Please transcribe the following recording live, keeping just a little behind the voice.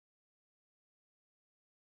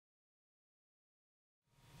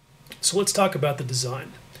So let's talk about the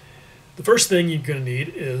design. The first thing you're going to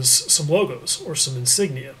need is some logos or some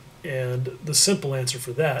insignia. And the simple answer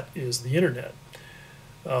for that is the internet.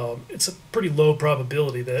 It's a pretty low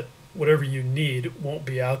probability that whatever you need won't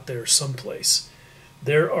be out there someplace.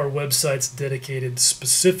 There are websites dedicated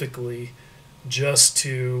specifically just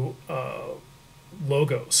to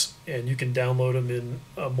logos, and you can download them in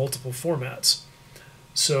multiple formats.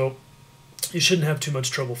 So you shouldn't have too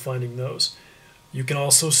much trouble finding those. You can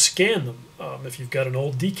also scan them. If you've got an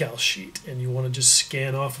old decal sheet and you want to just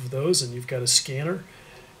scan off of those and you've got a scanner,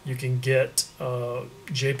 you can get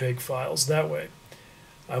JPEG files that way.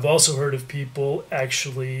 I've also heard of people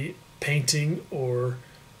actually painting or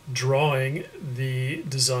drawing the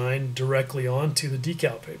design directly onto the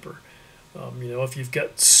decal paper. If you've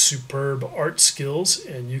got superb art skills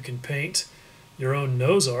and you can paint your own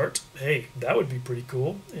nose art, hey, that would be pretty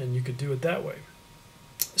cool, and you could do it that way.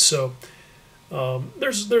 So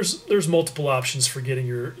there's multiple options for getting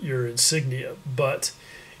your insignia, but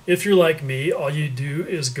if you're like me, all you do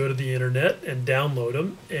is go to the internet and download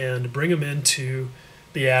them and bring them into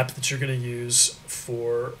the app that you're going to use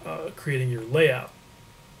for creating your layout.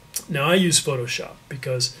 Now, I use Photoshop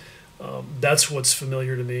because that's what's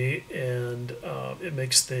familiar to me, and it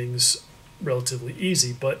makes things relatively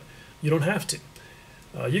easy, but you don't have to.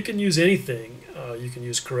 You can use anything. You can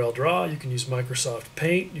use CorelDRAW, you can use Microsoft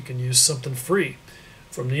Paint, you can use something free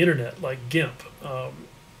from the internet like GIMP.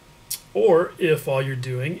 Or if all you're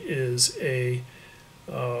doing is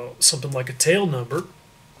something like a tail number,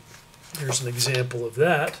 here's an example of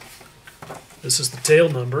that. This is the tail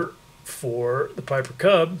number for the Piper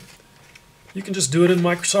Cub. You can just do it in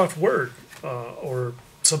Microsoft Word or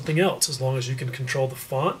something else. As long as you can control the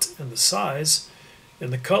font and the size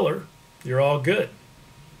and the color, you're all good.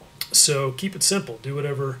 So keep it simple. Do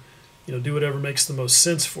whatever makes the most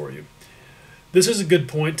sense for you. This is a good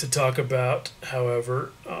point to talk about,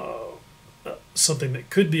 however, something that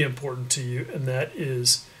could be important to you, and that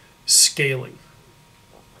is scaling.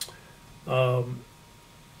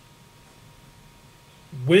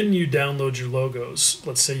 When you download your logos,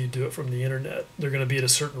 let's say you do it from the internet, they're going to be at a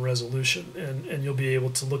certain resolution, and you'll be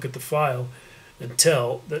able to look at the file and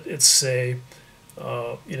tell that it's, say,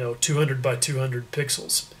 200 by 200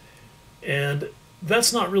 pixels. And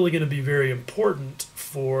that's not really going to be very important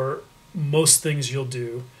for most things you'll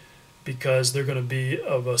do, because they're going to be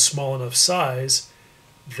of a small enough size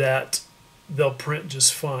that they'll print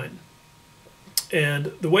just fine.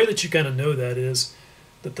 And the way that you kind of know that is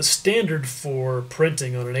that the standard for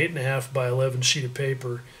printing on an 8.5 by 11 sheet of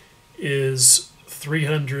paper is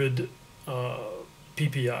 300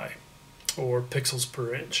 ppi, or pixels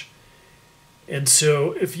per inch. And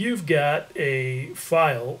so if you've got a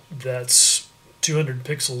file that's 200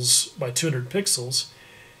 pixels by 200 pixels,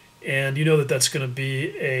 and you know that that's going to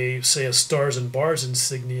be say a stars and bars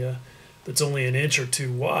insignia that's only an inch or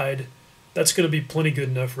two wide, that's going to be plenty good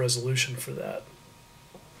enough resolution for that.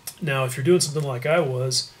 Now, if you're doing something like I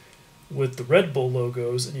was with the Red Bull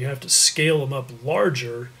logos and you have to scale them up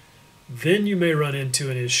larger, then you may run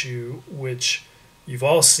into an issue which you've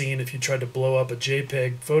all seen if you tried to blow up a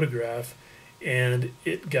JPEG photograph and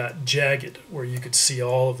it got jagged, where you could see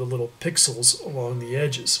all of the little pixels along the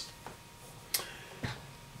edges.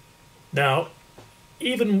 Now,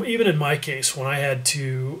 even in my case, when I had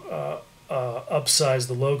to upsize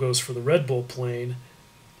the logos for the Red Bull plane,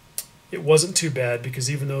 it wasn't too bad,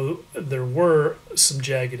 because even though there were some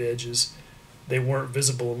jagged edges, they weren't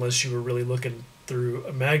visible unless you were really looking through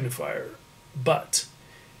a magnifier. But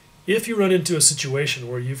if you run into a situation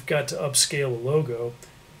where you've got to upscale a logo,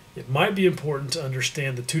 it might be important to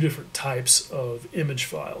understand the two different types of image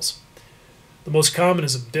files. The most common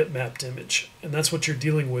is a bitmapped image, and that's what you're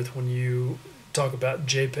dealing with when you talk about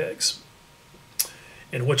JPEGs,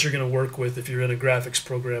 and what you're going to work with if you're in a graphics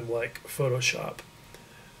program like Photoshop.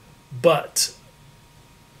 But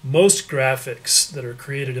most graphics that are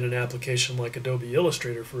created in an application like Adobe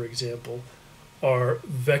Illustrator, for example, are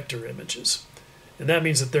vector images. And that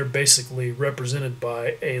means that they're basically represented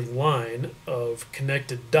by a line of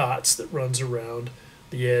connected dots that runs around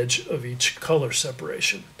the edge of each color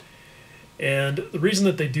separation. And the reason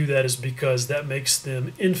that they do that is because that makes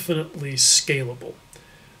them infinitely scalable.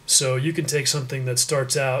 So you can take something that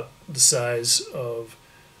starts out the size of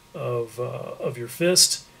your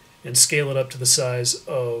fist and scale it up to the size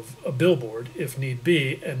of a billboard if need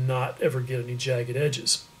be, and not ever get any jagged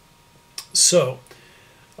edges. So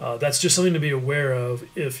that's just something to be aware of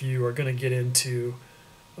if you are going to get into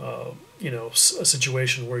a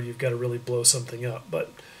situation where you've got to really blow something up.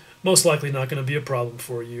 But most likely not going to be a problem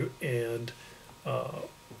for you, and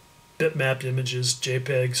bitmapped images,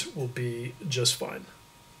 JPEGs, will be just fine.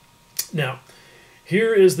 Now,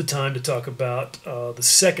 here is the time to talk about the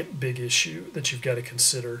second big issue that you've got to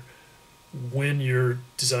consider when you're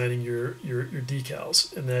designing your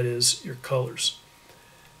decals, and that is your colors.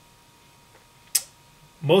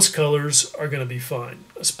 Most colors are going to be fine,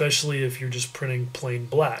 especially if you're just printing plain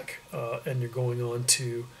black and you're going on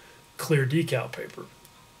to clear decal paper.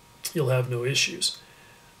 You'll have no issues.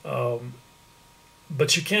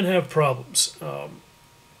 But you can have problems.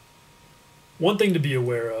 One thing to be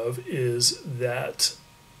aware of is that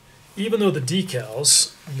even though the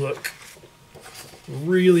decals look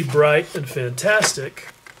really bright and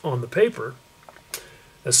fantastic on the paper,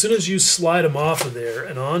 as soon as you slide them off of there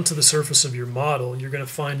and onto the surface of your model, you're going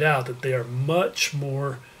to find out that they are much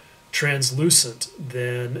more translucent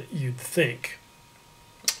than you'd think.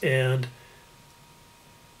 And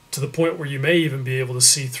to the point where you may even be able to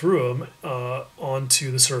see through them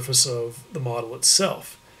onto the surface of the model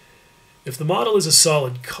itself. If the model is a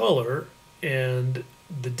solid color and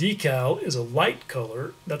the decal is a light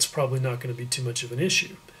color, that's probably not going to be too much of an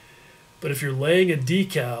issue. But if you're laying a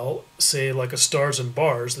decal, say like a stars and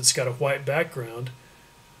bars that's got a white background,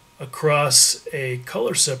 across a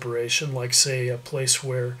color separation, like say a place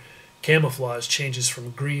where camouflage changes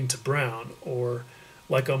from green to brown, or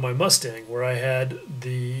like on my Mustang where I had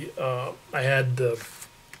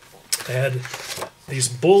these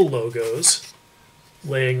bull logos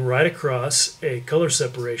laying right across a color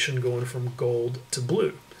separation going from gold to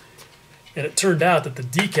blue. And it turned out that the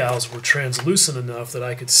decals were translucent enough that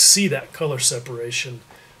I could see that color separation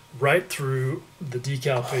right through the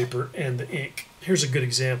decal paper and the ink. Here's a good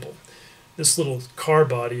example. This little car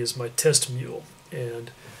body is my test mule. And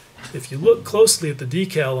if you look closely at the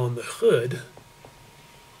decal on the hood,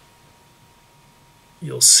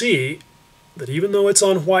 you'll see that even though it's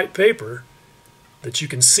on white paper, that you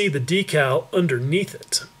can see the decal underneath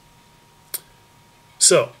it.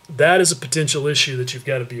 So that is a potential issue that you've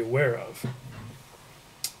got to be aware of.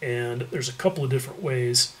 And there's a couple of different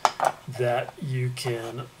ways that you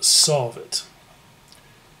can solve it.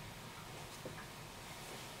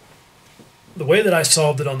 The way that I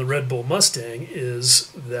solved it on the Red Bull Mustang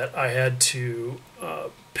is that I had to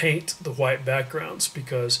paint the white backgrounds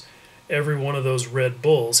because every one of those Red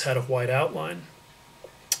Bulls had a white outline.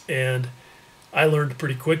 And I learned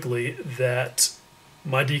pretty quickly that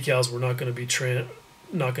my decals were not going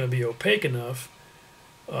to be opaque enough,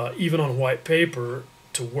 even on white paper,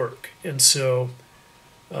 to work. And so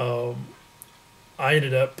I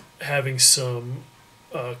ended up having some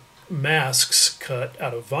masks cut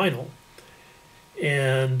out of vinyl,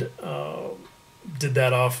 and did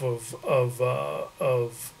that off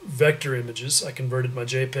of vector images. I converted my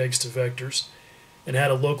JPEGs to vectors and had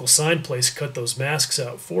a local sign place cut those masks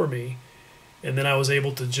out for me. And then I was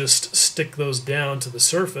able to just stick those down to the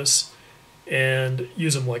surface and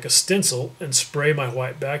use them like a stencil and spray my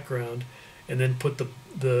white background, and then put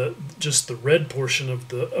just the red portion of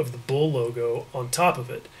the bull logo on top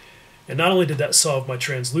of it. And not only did that solve my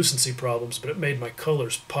translucency problems, but it made my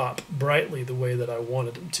colors pop brightly the way that I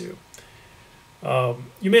wanted them to.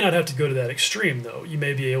 You may not have to go to that extreme, though. You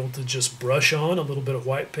may be able to just brush on a little bit of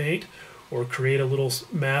white paint, or create a little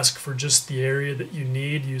mask for just the area that you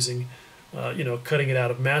need using, cutting it out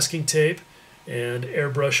of masking tape and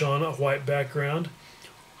airbrush on a white background.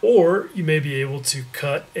 Or you may be able to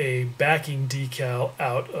cut a backing decal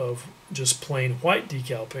out of just plain white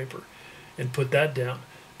decal paper and put that down.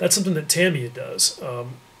 That's something that Tamiya does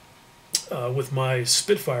with my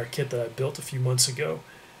Spitfire kit that I built a few months ago.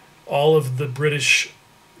 All of the British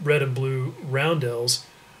red and blue roundels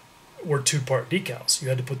were two-part decals. You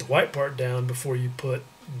had to put the white part down before you put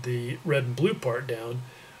the red and blue part down,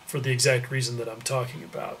 for the exact reason that I'm talking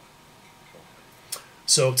about.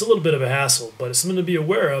 So it's a little bit of a hassle, but it's something to be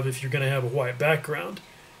aware of if you're going to have a white background.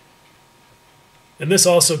 And this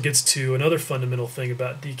also gets to another fundamental thing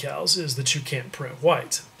about decals, is that you can't print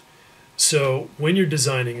white. So when you're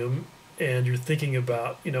designing them and you're thinking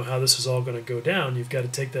about, how this is all going to go down, you've got to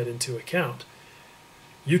take that into account.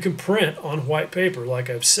 You can print on white paper, like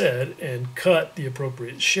I've said, and cut the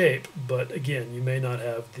appropriate shape, but again, you may not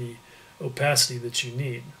have the opacity that you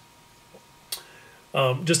need.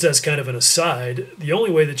 Just as kind of an aside, the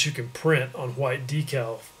only way that you can print on white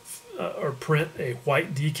decal, or print a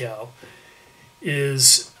white decal,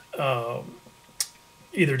 is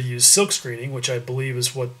either to use silk screening, which I believe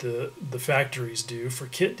is what the factories do for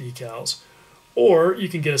kit decals, or you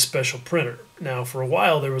can get a special printer. Now, for a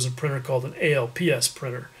while, there was a printer called an ALPS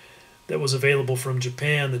printer that was available from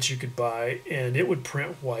Japan that you could buy, and it would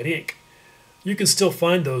print white ink. You can still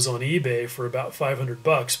find those on eBay for about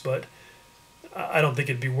 $500, but I don't think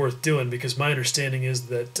it'd be worth doing, because my understanding is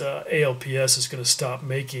that ALPS is going to stop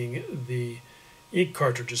making the ink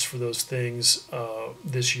cartridges for those things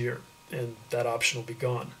this year, and that option will be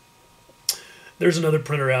gone. There's another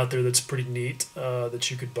printer out there that's pretty neat that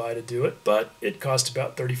you could buy to do it, but it costs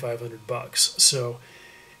about $3,500. So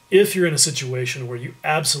if you're in a situation where you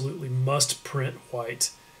absolutely must print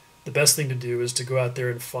white, the best thing to do is to go out there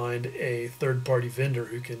and find a third-party vendor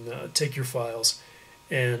who can take your files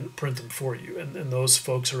and print them for you. And those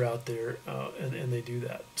folks are out there, and they do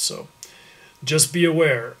that. So just be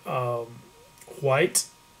aware, white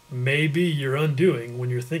may be your undoing when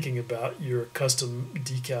you're thinking about your custom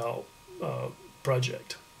decal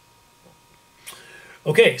project.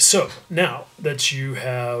 Okay, so now that you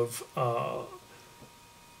have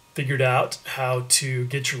figured out how to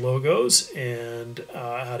get your logos and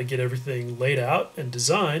how to get everything laid out and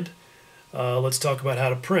designed, let's talk about how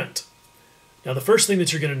to print. Now, the first thing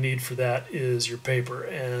that you're going to need for that is your paper,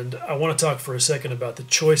 and I want to talk for a second about the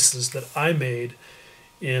choices that I made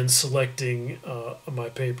in selecting my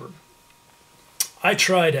paper. I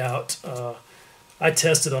tried out, I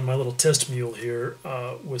tested on my little test mule here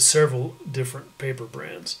with several different paper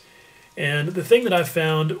brands. And the thing that I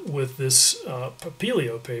found with this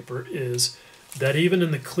Papilio paper is that even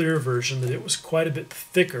in the clear version, that it was quite a bit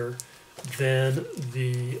thicker than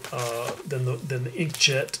the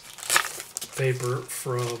inkjet paper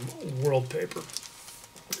from World Paper,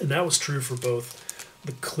 and that was true for both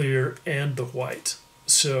the clear and the white.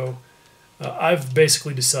 So I've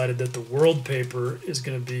basically decided that the World Paper is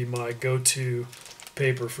going to be my go-to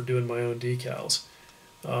paper for doing my own decals.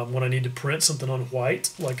 When I need to print something on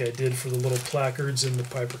white, like I did for the little placards in the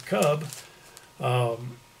Piper Cub,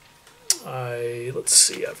 let's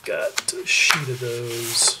see, I've got a sheet of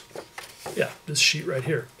those. Yeah, this sheet right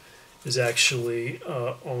here is actually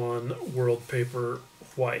on World Paper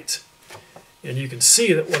white. And you can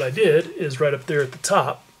see that what I did is right up there at the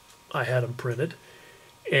top, I had them printed,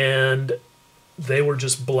 and they were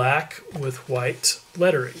just black with white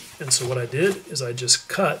lettering. And so what I did is I just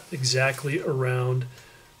cut exactly around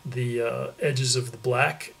the edges of the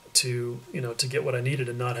black to get what I needed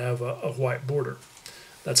and not have a white border.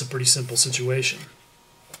 That's a pretty simple situation.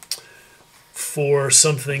 For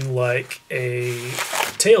something like a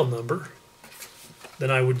tail number, then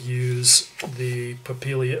I would use the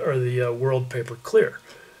Papilio or the World Paper Clear.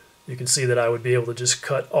 You can see that I would be able to just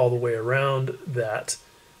cut all the way around that.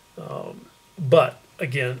 But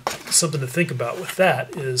again, something to think about with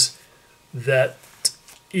that is that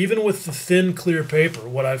even with the thin clear paper,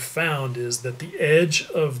 what I've found is that the edge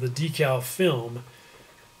of the decal film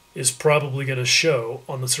is probably going to show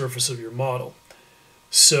on the surface of your model.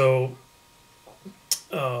 So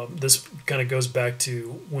this kind of goes back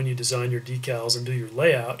to when you design your decals and do your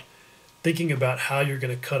layout, thinking about how you're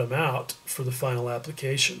going to cut them out for the final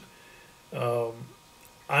application.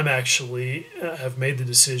 I'm actually have made the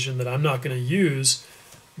decision that I'm not going to use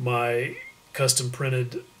my custom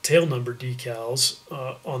printed tail number decals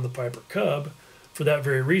on the Piper Cub for that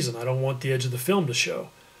very reason. I don't want the edge of the film to show.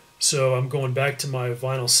 So I'm going back to my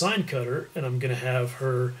vinyl sign cutter, and I'm going to have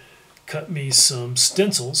her cut me some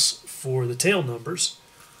stencils for the tail numbers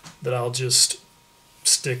that I'll just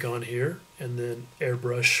stick on here and then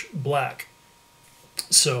airbrush black.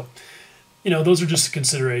 So, those are just the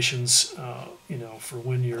considerations, for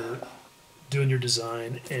when you're doing your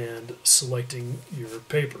design and selecting your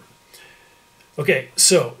paper. Okay,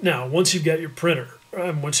 so now once you've got your printer,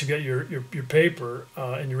 once you've got your paper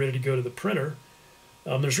and you're ready to go to the printer,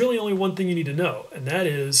 there's really only one thing you need to know, and that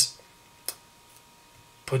is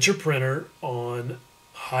put your printer on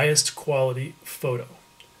highest quality photo.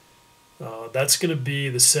 That's going to be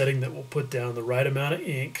the setting that will put down the right amount of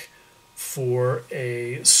ink for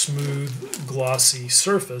a smooth, glossy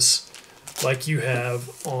surface like you have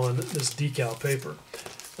on this decal paper.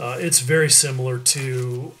 It's very similar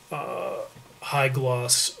to high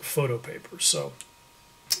gloss photo paper, so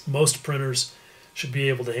most printers should be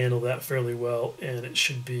able to handle that fairly well, and it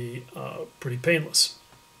should be pretty painless.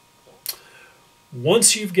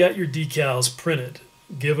 Once you've got your decals printed,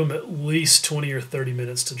 give them at least 20 or 30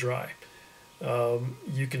 minutes to dry.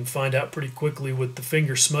 You can find out pretty quickly with the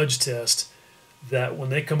finger smudge test that when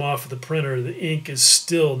they come off of the printer, the ink is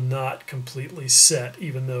still not completely set,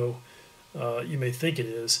 even though you may think it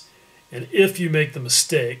is. And if you make the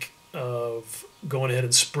mistake of going ahead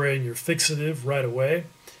and spraying your fixative right away,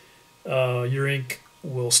 your ink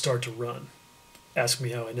will start to run. Ask me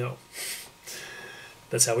how I know.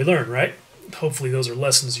 That's how we learn, right? Hopefully those are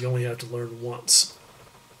lessons you only have to learn once.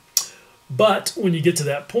 But when you get to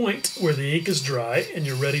that point where the ink is dry and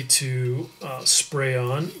you're ready to spray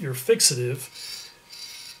on your fixative,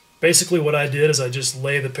 Basically what I did is I just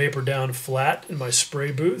lay the paper down flat in my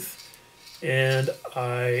spray booth, and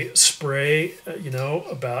I spray,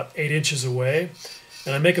 about 8 inches away,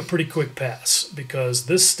 and I make a pretty quick pass because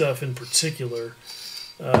this stuff in particular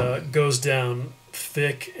goes down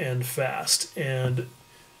thick and fast, and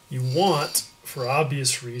you want, for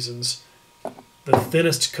obvious reasons, the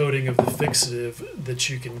thinnest coating of the fixative that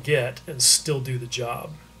you can get and still do the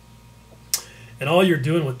job. And all you're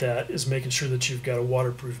doing with that is making sure that you've got a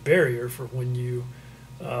waterproof barrier for when you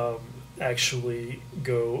actually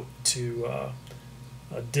go to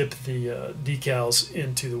dip the decals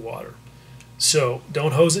into the water. So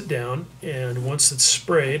don't hose it down, and once it's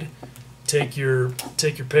sprayed, take your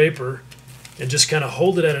paper and just kind of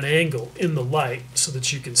hold it at an angle in the light so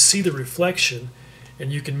that you can see the reflection,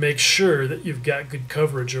 and you can make sure that you've got good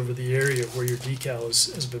coverage over the area where your decal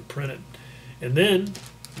has been printed. And then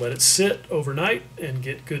let it sit overnight and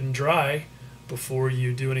get good and dry before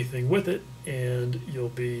you do anything with it, and you'll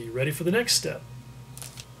be ready for the next step.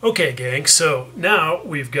 Okay, gang, so now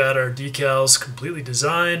we've got our decals completely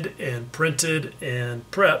designed and printed and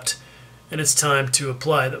prepped, and it's time to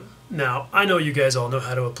apply them. Now, I know you guys all know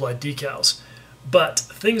how to apply decals, but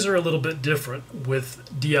things are a little bit different with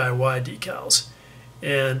DIY decals.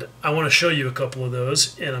 And I want to show you a couple of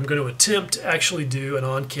those, and I'm going to attempt to actually do an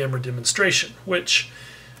on-camera demonstration, which,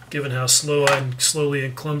 given how slowly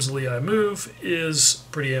and clumsily I move, is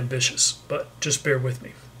pretty ambitious, but just bear with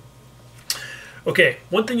me. Okay,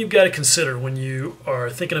 one thing you've got to consider when you are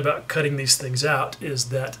thinking about cutting these things out is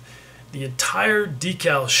that the entire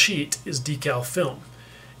decal sheet is decal film.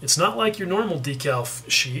 It's not like your normal decal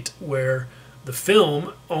sheet where the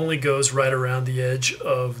film only goes right around the edge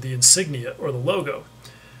of the insignia or the logo.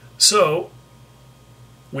 So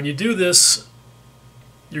when you do this,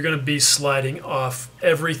 you're going to be sliding off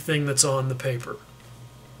everything that's on the paper,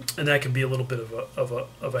 and that can be a little bit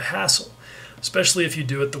of a hassle, especially if you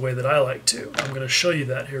do it the way that I like to. I'm going to show you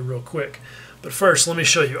that here real quick. But first, let me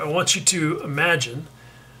show you. I want you to imagine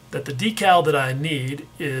that the decal that I need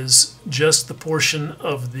is just the portion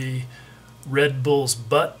of the Red Bull's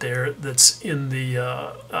butt there that's in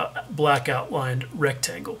the black outlined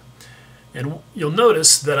rectangle. And you'll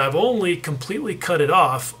notice that I've only completely cut it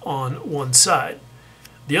off on one side.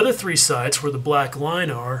 The other 3 sides where the black line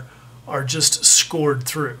are just scored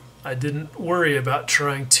through. I didn't worry about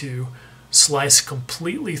trying to slice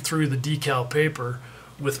completely through the decal paper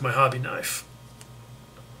with my hobby knife.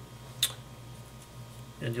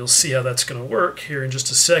 And you'll see how that's going to work here in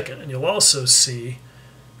just a second. And you'll also see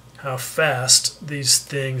how fast these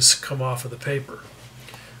things come off of the paper.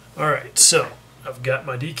 Alright, so I've got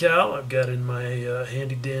my decal, I've got in my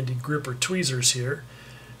handy dandy gripper tweezers here,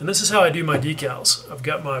 and this is how I do my decals. I've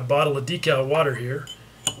got my bottle of decal water here,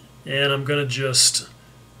 and I'm going to just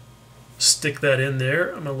stick that in there.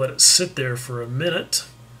 I'm going to let it sit there for a minute,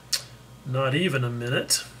 not even a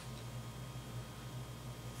minute.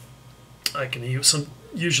 I can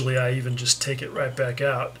usually I even just take it right back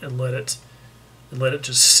out and let it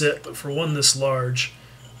just sit. But for one this large,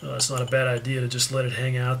 it's not a bad idea to just let it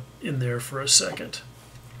hang out in there for a second.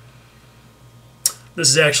 This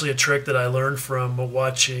is actually a trick that I learned from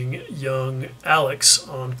watching young Alex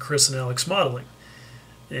on Chris and Alex Modeling.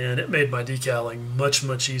 And it made my decaling much,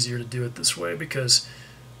 much easier to do it this way, because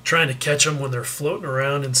trying to catch them when they're floating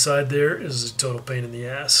around inside there is a total pain in the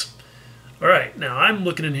ass. Alright, now I'm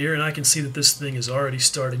looking in here and I can see that this thing is already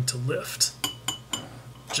starting to lift.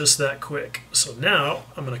 Just that quick. So now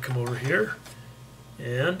I'm going to come over here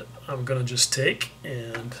and I'm going to just take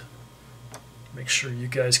and make sure you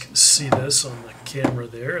guys can see this on the camera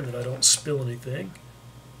there and that I don't spill anything.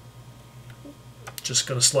 Just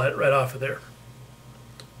going to slide it right off of there.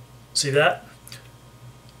 See that?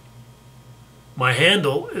 My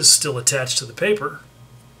handle is still attached to the paper,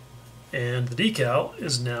 and the decal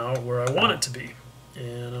is now where I want it to be.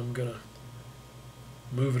 And I'm going to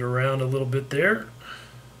move it around a little bit there.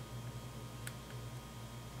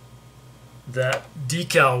 That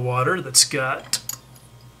decal water that's got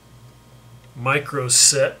micro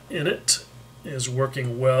set in it is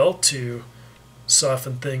working well to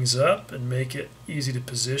soften things up and make it easy to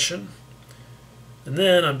position. And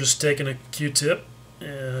then I'm just taking a Q-tip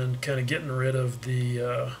and kind of getting rid of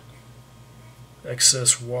the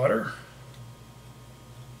excess water.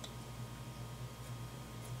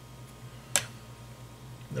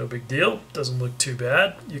 No big deal, doesn't look too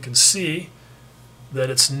bad. You can see that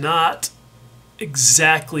it's not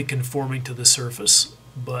exactly conforming to the surface,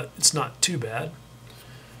 but it's not too bad.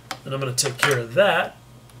 And I'm going to take care of that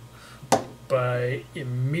by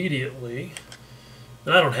immediately,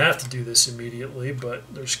 and I don't have to do this immediately,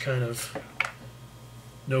 but there's kind of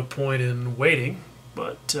no point in waiting.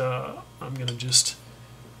 but I'm going to just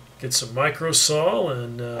get some micro saw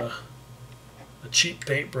and a cheap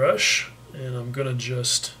paintbrush, and I'm going to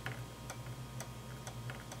just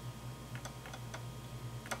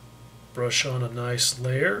brush on a nice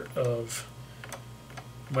layer of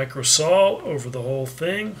micro saw over the whole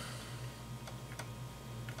thing.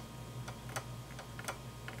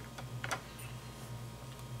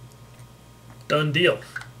 Done deal.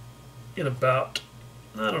 In about,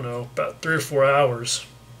 I don't know, about 3 or 4 hours,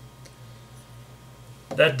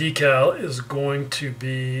 that decal is going to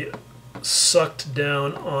be sucked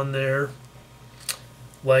down on there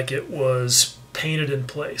like it was painted in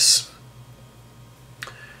place.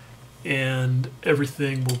 And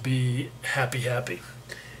everything will be happy.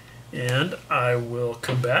 And I will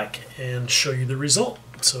come back and show you the result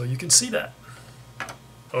so you can see that.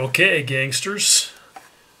 Okay, gangsters,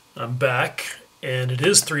 I'm back, and it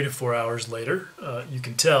is 3 to 4 hours later. You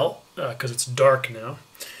can tell because it's dark now.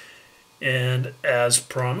 And as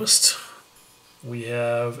promised, we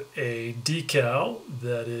have a decal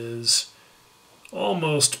that is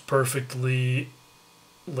almost perfectly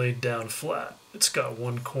laid down flat. It's got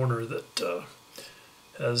one corner that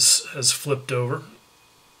has flipped over,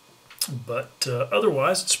 but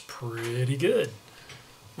otherwise it's pretty good.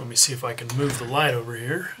 Let me see if I can move the light over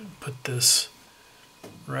here and put this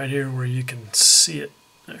right here where you can see it.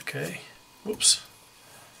 Okay, whoops.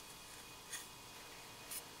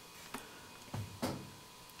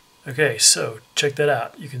 Okay, so check that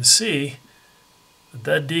out. You can see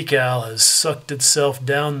that decal has sucked itself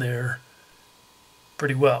down there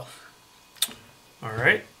pretty well. All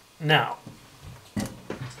right, now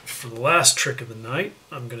for the last trick of the night,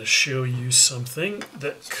 I'm going to show you something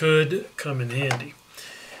that could come in handy.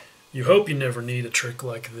 You hope you never need a trick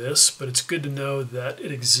like this, but it's good to know that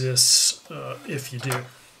it exists if you do.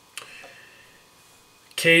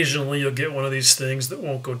 Occasionally you'll get one of these things that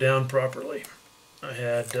won't go down properly. I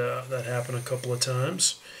had that happen a couple of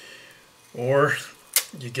times. Or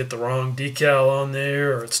you get the wrong decal on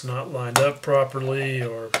there, or it's not lined up properly,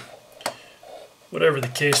 or whatever the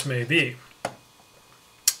case may be.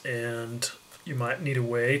 And you might need a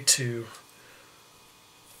way to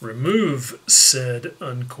remove said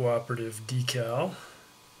uncooperative decal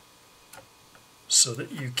so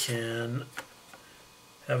that you can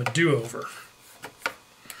have a do-over.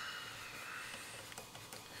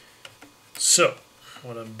 So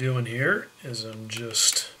what I'm doing here is I'm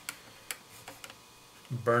just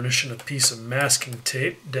burnishing a piece of masking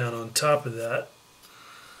tape down on top of that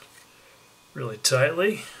really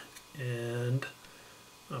tightly, and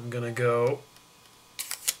I'm going to go,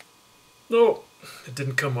 oh, it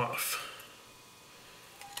didn't come off.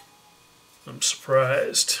 I'm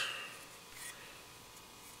surprised.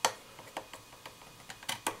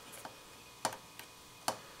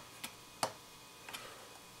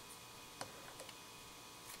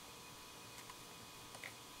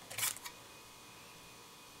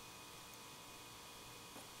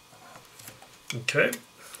 Okay,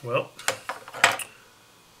 well,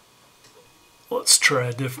 let's try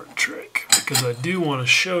a different trick, because I do want to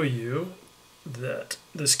show you that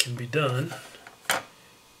this can be done,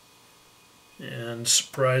 and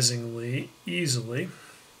surprisingly easily.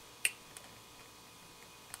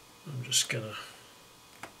 I'm just gonna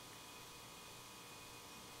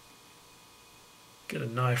get a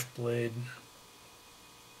knife blade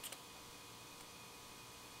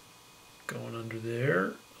going under there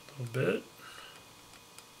a little bit.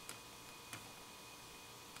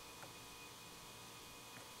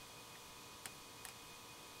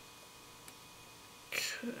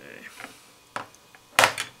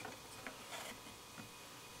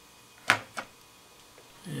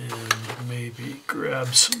 And maybe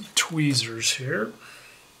grab some tweezers here.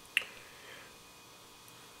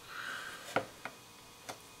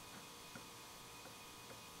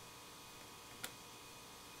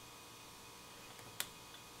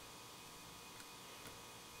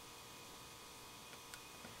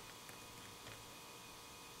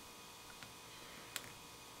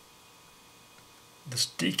 This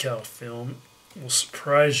decal film will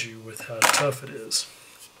surprise you with how tough it is.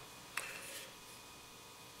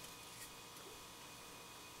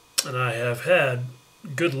 And I have had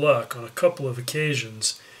good luck on a couple of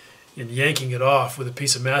occasions in yanking it off with a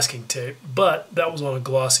piece of masking tape, but that was on a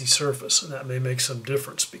glossy surface, and that may make some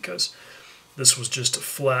difference because this was just a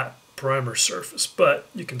flat primer surface. But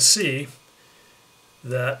you can see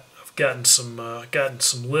that I've gotten some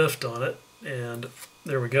lift on it, and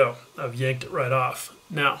there we go. I've yanked it right off.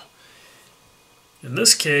 Now, in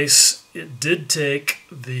this case, it did take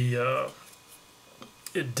the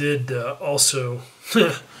also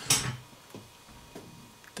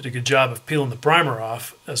did a good job of peeling the primer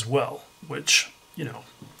off as well, which, you know,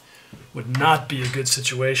 would not be a good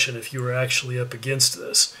situation if you were actually up against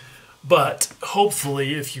this. But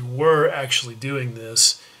hopefully, if you were actually doing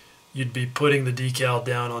this, you'd be putting the decal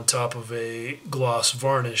down on top of a gloss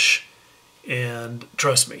varnish, and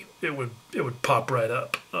trust me, it would pop right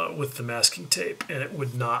up with the masking tape, and it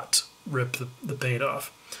would not rip the paint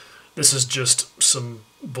off. This is just some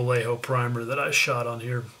Vallejo primer that I shot on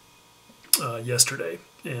here yesterday,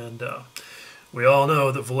 and we all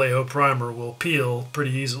know that Vallejo primer will peel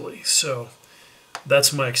pretty easily, so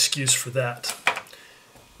that's my excuse for that.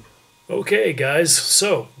 Okay, guys,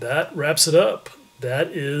 so that wraps it up. That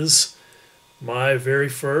is my very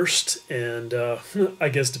first, and I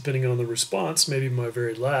guess depending on the response, maybe my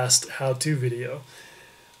very last how-to video.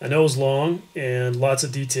 I know it was long and lots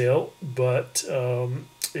of detail, but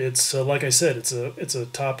it's like I said, it's a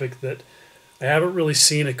topic that I haven't really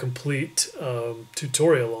seen a complete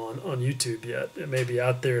tutorial on YouTube yet. It may be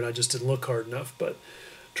out there and I just didn't look hard enough, but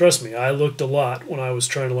trust me, I looked a lot when I was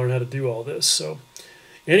trying to learn how to do all this. So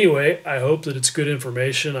anyway, I hope that it's good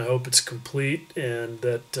information. I hope it's complete, and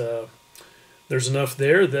that there's enough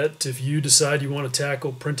there that if you decide you want to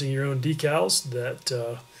tackle printing your own decals, that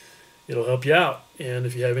it'll help you out. And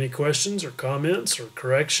if you have any questions or comments or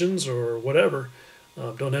corrections or whatever,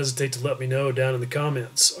 don't hesitate to let me know down in the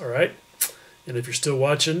comments, all right? And if you're still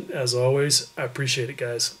watching, as always, I appreciate it,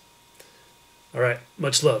 guys. All right,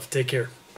 much love. Take care.